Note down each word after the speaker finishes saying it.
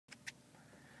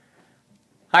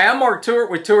Hi, I'm Mark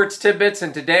Tewart with Tewart's Tidbits,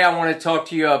 and today I want to talk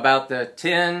to you about the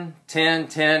 10, 10,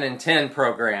 10, and 10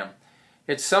 program.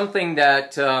 It's something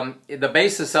that the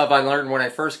basis of I learned when I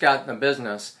first got in the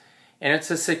business, and it's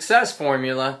a success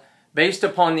formula based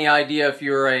upon the idea if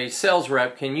you're a sales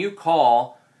rep, can you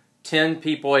call 10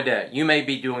 people a day? You may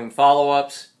be doing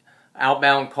follow-ups,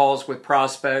 outbound calls with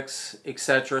prospects,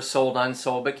 etc., sold,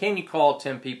 unsold, but can you call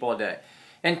 10 people a day?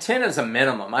 And 10 is a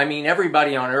minimum. I mean,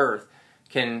 everybody on earth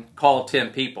can call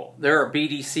 10 people. There are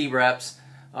BDC reps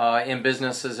in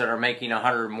businesses that are making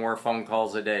 100 or more phone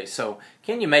calls a day. So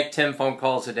can you make 10 phone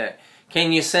calls a day?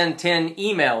 Can you send 10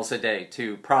 emails a day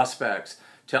to prospects,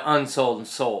 to unsold and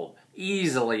sold?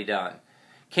 Easily done.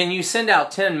 Can you send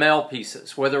out 10 mail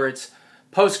pieces, whether it's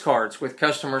postcards with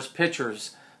customers'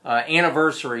 pictures,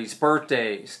 anniversaries,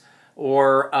 birthdays,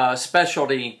 or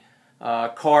specialty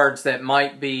cards that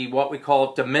might be what we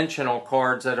call dimensional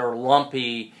cards that are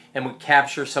lumpy and would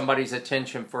capture somebody's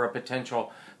attention for a potential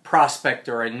prospect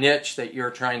or a niche that you're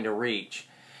trying to reach?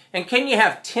 And can you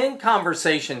have 10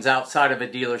 conversations outside of a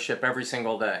dealership every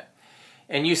single day?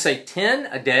 And you say 10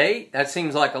 a day? That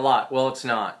seems like a lot. Well, it's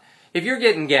not. If you're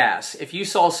getting gas, if you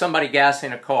saw somebody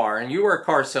gassing a car and you were a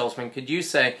car salesman, could you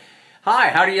say, "Hi,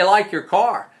 how do you like your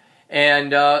car?"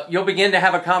 And you'll begin to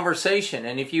have a conversation.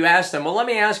 And if you ask them, well, let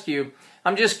me ask you,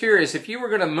 I'm just curious, if you were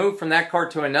going to move from that car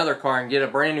to another car and get a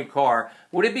brand new car,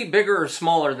 would it be bigger or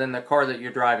smaller than the car that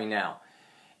you're driving now?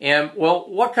 And, well,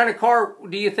 what kind of car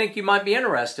do you think you might be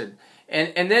interested in?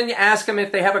 And then you ask them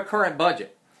if they have a current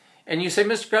budget. And you say,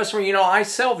 "Mr. Customer, you know, I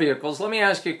sell vehicles. Let me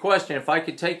ask you a question. If I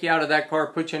could take you out of that car,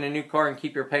 put you in a new car, and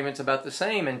keep your payments about the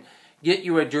same, and get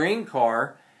you a dream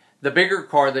car, the bigger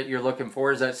car that you're looking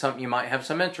for, is that something you might have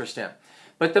some interest in?"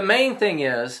 But the main thing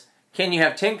is, can you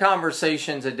have 10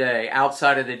 conversations a day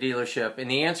outside of the dealership? And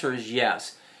the answer is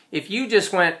yes. If you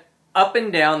just went up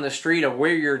and down the street of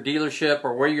where your dealership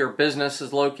or where your business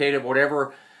is located,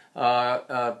 whatever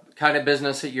kind of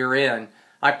business that you're in,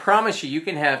 I promise you, you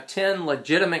can have 10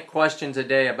 legitimate questions a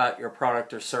day about your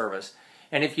product or service.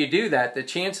 And if you do that, the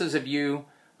chances of you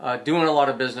doing a lot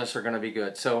of business are going to be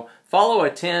good. So follow a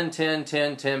 10, 10,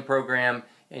 10, 10 program,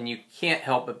 and you can't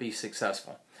help but be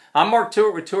successful. I'm Mark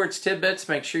Tewart with Tewart's Tidbits.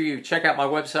 Make sure you check out my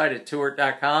website at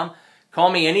Tewart.com. Call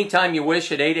me anytime you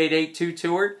wish at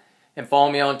 888-2-TEWART, and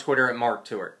follow me on Twitter at Mark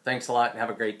Tewart. Thanks a lot, and have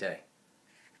a great day.